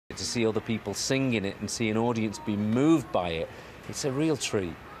To see other people singing it and see an audience be moved by it, it's a real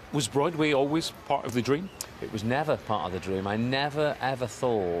treat. Was Broadway always part of the dream? It was never part of the dream. I never, ever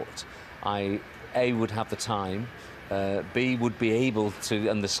thought I, A, would have the time, B, would be able to,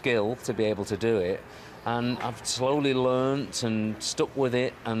 and the skill to be able to do it. And I've slowly learnt and stuck with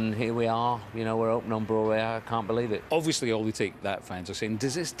it, and here we are. You know, we're open on Broadway. I can't believe it. Obviously, all the Take That fans are saying,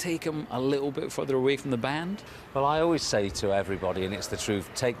 does this take them a little bit further away from the band? Well, I always say to everybody, and it's the truth,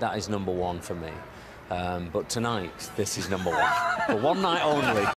 Take That is number one for me. But tonight, this is number one. For one night only.